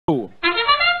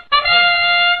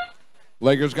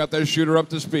Lakers got their shooter up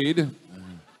to speed,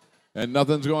 and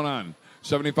nothing's going on.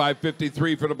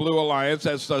 75-53 for the Blue Alliance.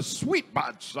 That's the Sweet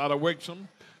Butts out of Wixom.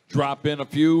 Drop in a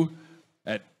few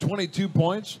at 22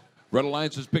 points. Red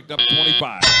Alliance has picked up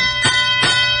 25.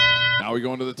 Now we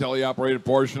go into the teleoperated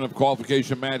portion of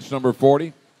qualification match number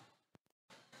 40.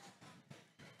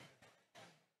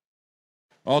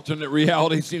 Alternate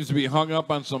reality seems to be hung up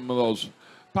on some of those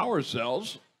power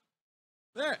cells.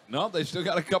 There, no, they still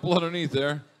got a couple underneath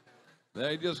there.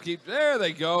 They just keep, there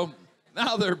they go.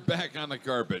 Now they're back on the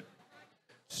carpet.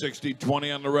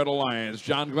 60-20 on the Red Alliance.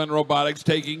 John Glenn Robotics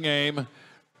taking aim. A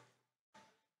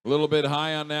little bit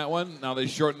high on that one. Now they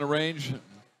shorten the range.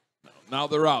 Now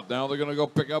they're out. Now they're going to go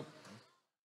pick up.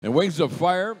 And Wings of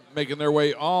Fire making their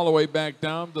way all the way back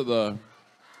down to the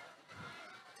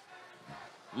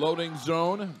loading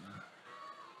zone.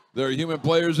 There are human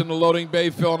players in the loading bay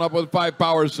filling up with 5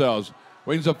 power cells.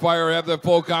 Wings of Fire have their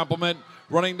full complement.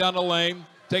 Running down the lane.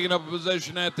 Taking up a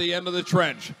position at the end of the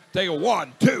trench. Take a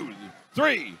 1, 2,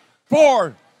 3,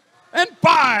 4, and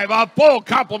 5. A full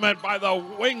complement by the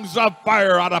Wings of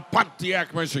Fire out of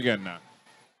Pontiac, Michigan.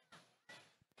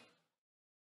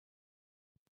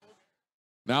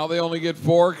 Now they only get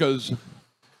 4 because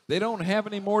they don't have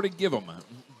any more to give them.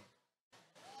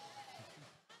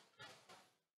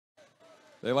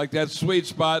 They like that sweet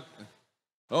spot.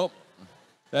 Oh,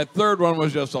 that third one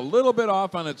was just a little bit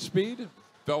off on its speed.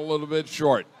 Fell a little bit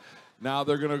short. Now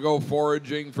they're going to go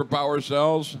foraging for power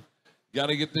cells. Got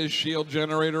to get this shield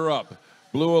generator up.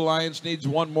 Blue Alliance needs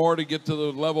 1 more to get to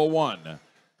the level 1.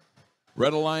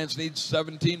 Red Alliance needs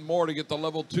 17 more to get to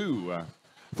level 2.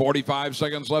 45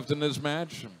 seconds left in this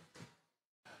match.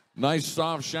 Nice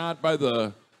soft shot by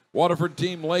the Waterford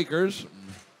team Lakers.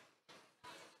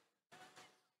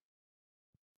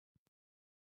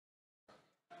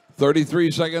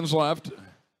 $33 seconds left.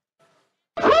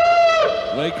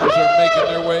 Lakers are making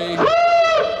their way.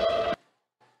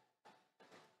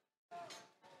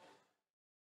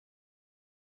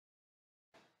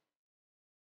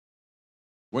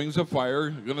 Wings of Fire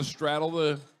going to straddle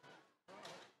the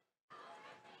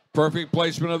perfect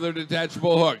placement of their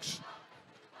detachable hooks.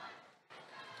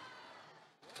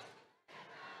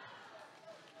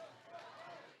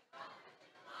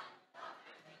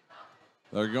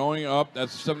 They're going up.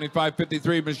 That's a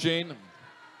 75-53 machine.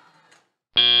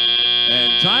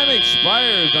 And time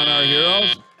expires on our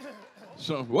heroes.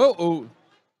 So, whoa.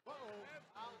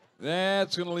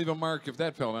 That's going to leave a mark if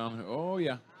that fell down. Oh,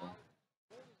 yeah.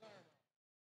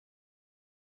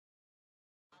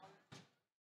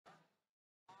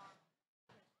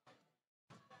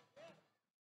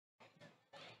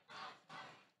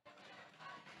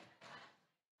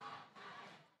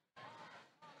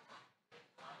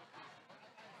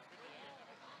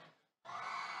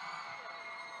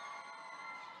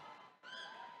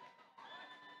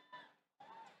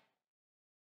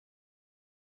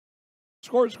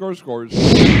 Scores.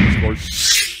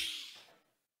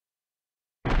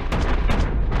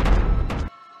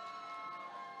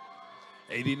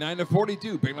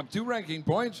 89-42, picking up 2 ranking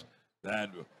points.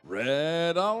 That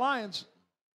Red Alliance.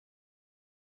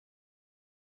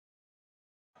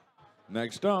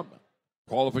 Next up,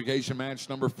 qualification match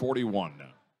number 41.